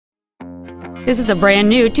This is a brand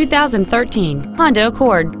new 2013 Honda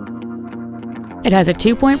Accord. It has a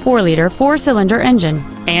 2.4-liter four-cylinder engine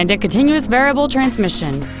and a continuous variable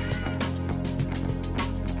transmission.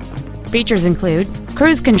 Features include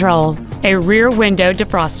cruise control, a rear window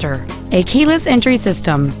defroster, a keyless entry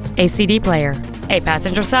system, a CD player, a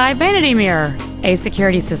passenger side vanity mirror, a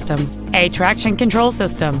security system, a traction control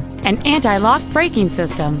system, an anti-lock braking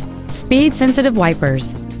system, speed-sensitive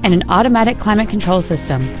wipers, and an automatic climate control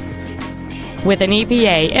system. With an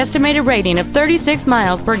EPA estimated rating of 36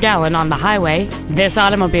 miles per gallon on the highway, this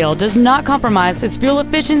automobile does not compromise its fuel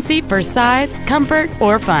efficiency for size, comfort,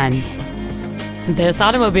 or fun. This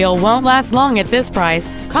automobile won't last long at this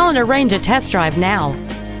price. Call and arrange a test drive now.